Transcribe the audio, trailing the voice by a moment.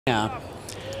Now,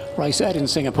 race 8 in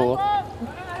Singapore.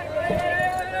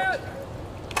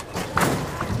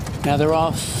 Now they're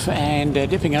off, and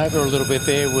dipping over a little bit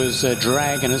there was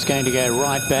Dragon. Is going to go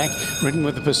right back, ridden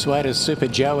with the Persuader Super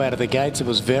Joe out of the gates. It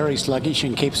was very sluggish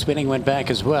and Keep Spinning went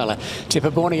back as well. Tipper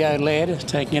Borneo led,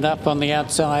 taking it up on the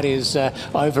outside is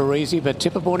Over Easy, but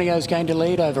Tipper Borneo is going to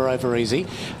lead over Easy.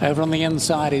 Over on the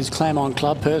inside is Claremont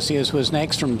Club. Perseus was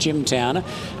next from Jimtown.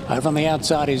 Over on the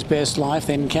outside is Best Life,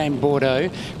 then came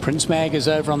Bordeaux. Prince Mag is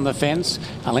over on the fence,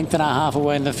 a length and a half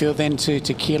away in the field, then to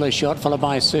Tequila Shot, followed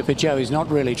by Super Joe. He's not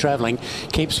really travelling.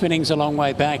 Keep Spinning's a long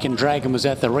way back, and Dragon was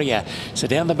at the rear. So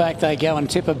down the back they go, and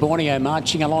Tipper Borneo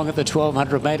marching along at the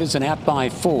 1200 metres and out by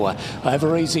 4.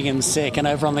 Over Easy in second.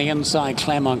 Over on the inside,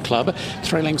 Claremont Club.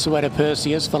 3 lengths away to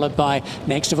Perseus, followed by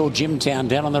next of all Jimtown.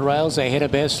 Down on the rails ahead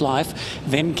of Best Life.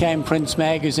 Then came Prince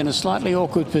Mag, who's in a slightly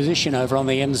awkward position over on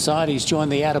the inside. He's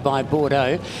joined the outer by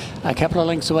Bordeaux. A couple of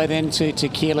lengths away then to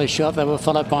Tequila Shot. They were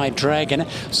followed by Dragon.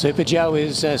 Super Joe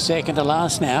is second to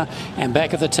last now, and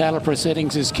back at the tail of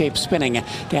proceedings is Keep Spinning.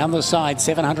 Down the side,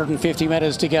 750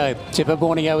 metres to go. Tipper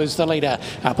Borneo is the leader.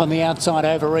 Up on the outside,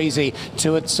 Over Easy.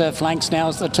 To its flanks now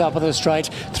is the top of the straight.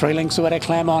 3 lengths away to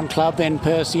Claremont Club, then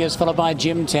Perseus, followed by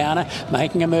Jimtown.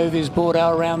 Making a move is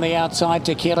Bordeaux around the outside.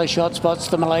 Tequila Shot spots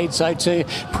the lead, so too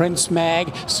Prince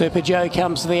Mag. Super Joe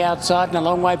comes to the outside, and a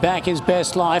long way back is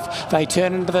Best Life. They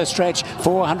turn into the stretch,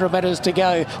 400 metres to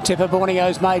go. Tipper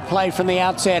Borneo's made play from the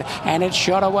outset, and it's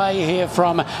shot away here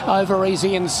from Over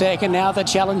Easy in second. Now the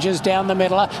challengers down the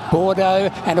middle, Bordeaux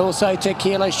and also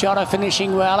Tequila Shot are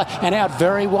finishing well, and out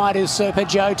very wide is Super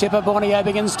Joe. Tipper Borneo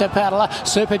begins to paddle.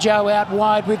 Super Joe out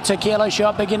wide with Tequila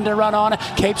Shot begin to run on.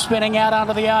 Keep Spinning out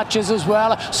under the arches as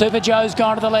well. Super Joe's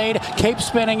gone to the lead. Keep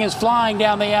Spinning is flying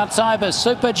down the outside, but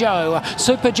Super Joe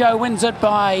wins it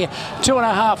by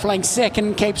 2.5 lengths.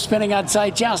 Second, Keep Spinning, I'd say,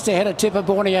 just ahead of Tipper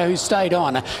Borneo, who stayed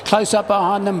on. Close up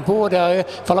behind them, Bordeaux,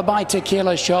 followed by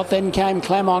Tequila Shot. Then came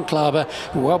Claremont Club.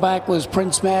 Well back was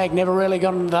Prince Mag, never really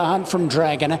got into the hunt from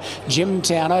Dragon.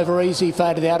 Jimtown, Over Easy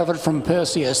faded out of it from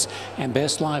Perseus, and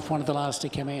Best Life one of the last to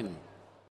come in.